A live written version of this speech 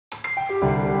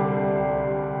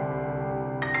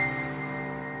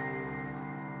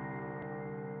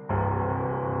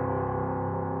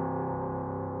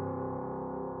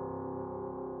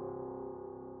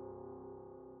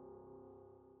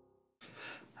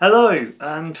Hello,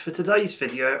 and for today's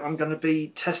video I'm going to be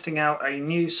testing out a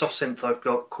new soft synth I've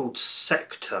got called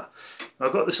Sektor.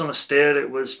 I got this on a steal. It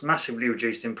was massively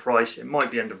reduced in price. It might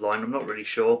be end of line, I'm not really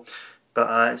sure,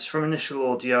 but it's from Initial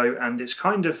Audio and it's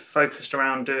kind of focused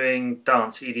around doing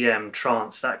dance, EDM,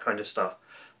 trance, that kind of stuff.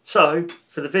 So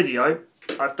for the video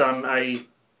I've done a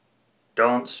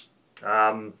dance,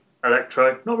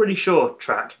 electro, not really sure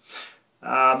track,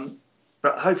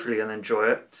 but hopefully you'll enjoy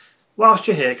it. Whilst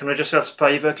you're here, can I just ask a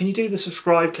favour? Can you do the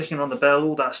subscribe, clicking on the bell,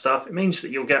 all that stuff? It means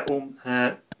that you'll get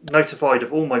notified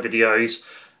of all my videos.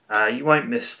 You won't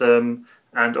miss them,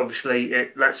 and obviously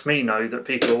it lets me know that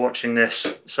people are watching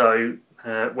this, so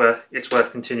it's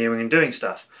worth continuing and doing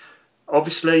stuff.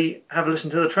 Obviously, have a listen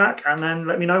to the track and then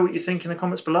let me know what you think in the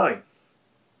comments below.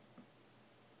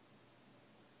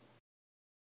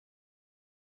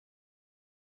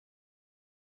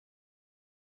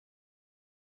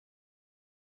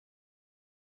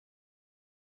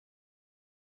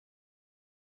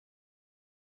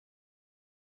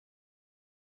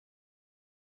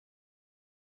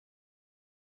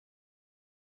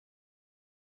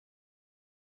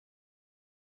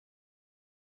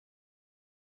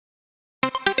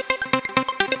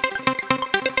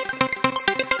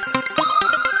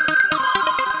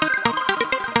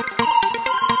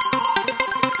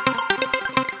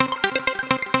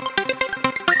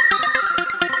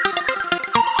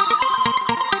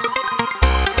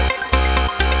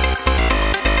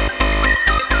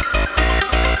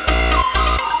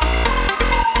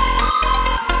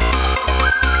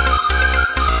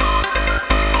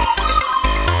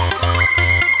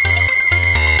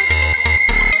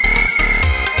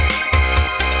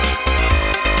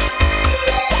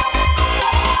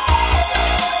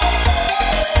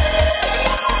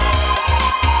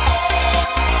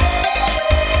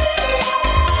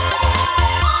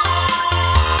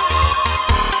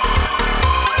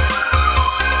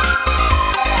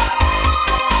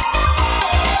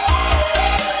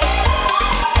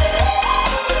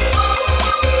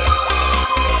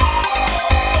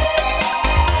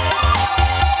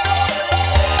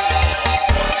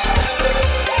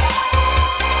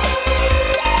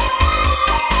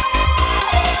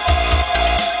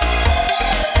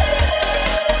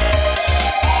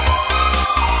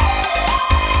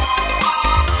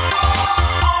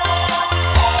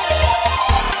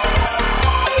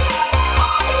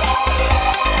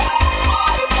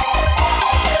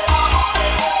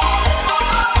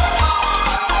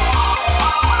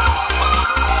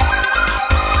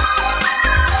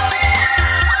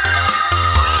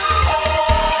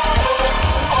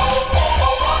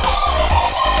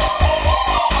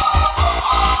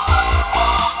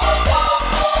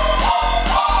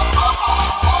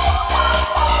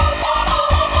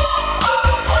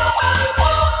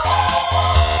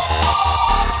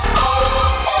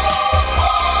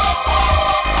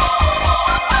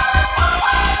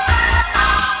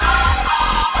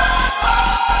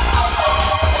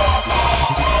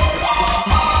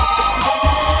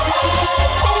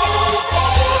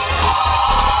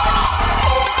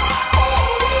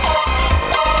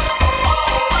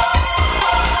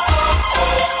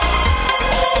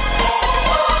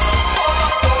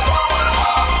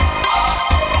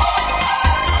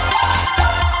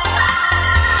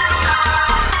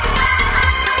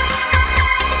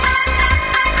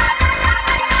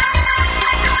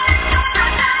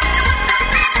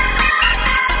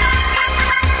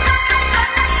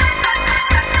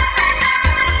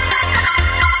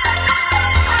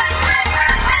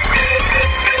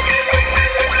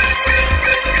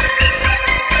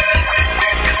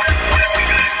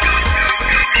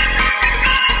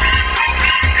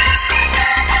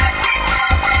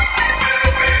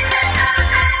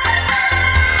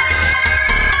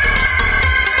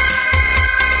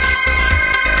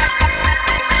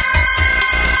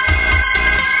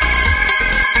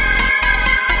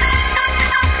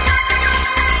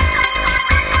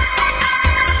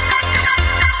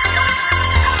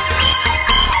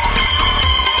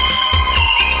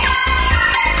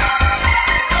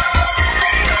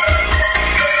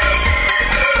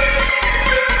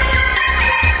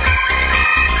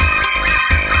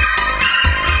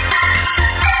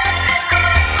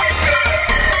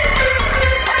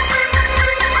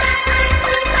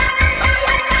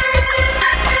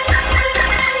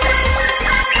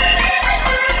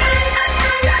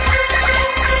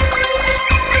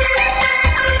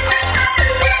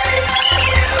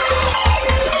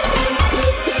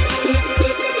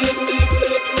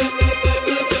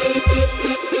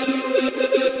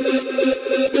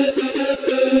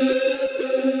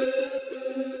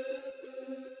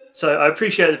 So I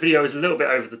appreciate the video is a little bit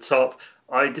over the top.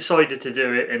 I decided to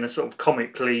do it in a sort of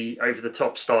comically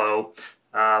over-the-top style.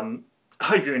 I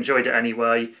hope you enjoyed it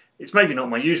anyway. It's maybe not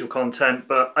my usual content,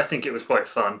 but I think it was quite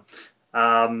fun.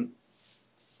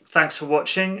 Thanks for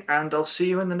watching, and I'll see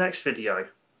you in the next video.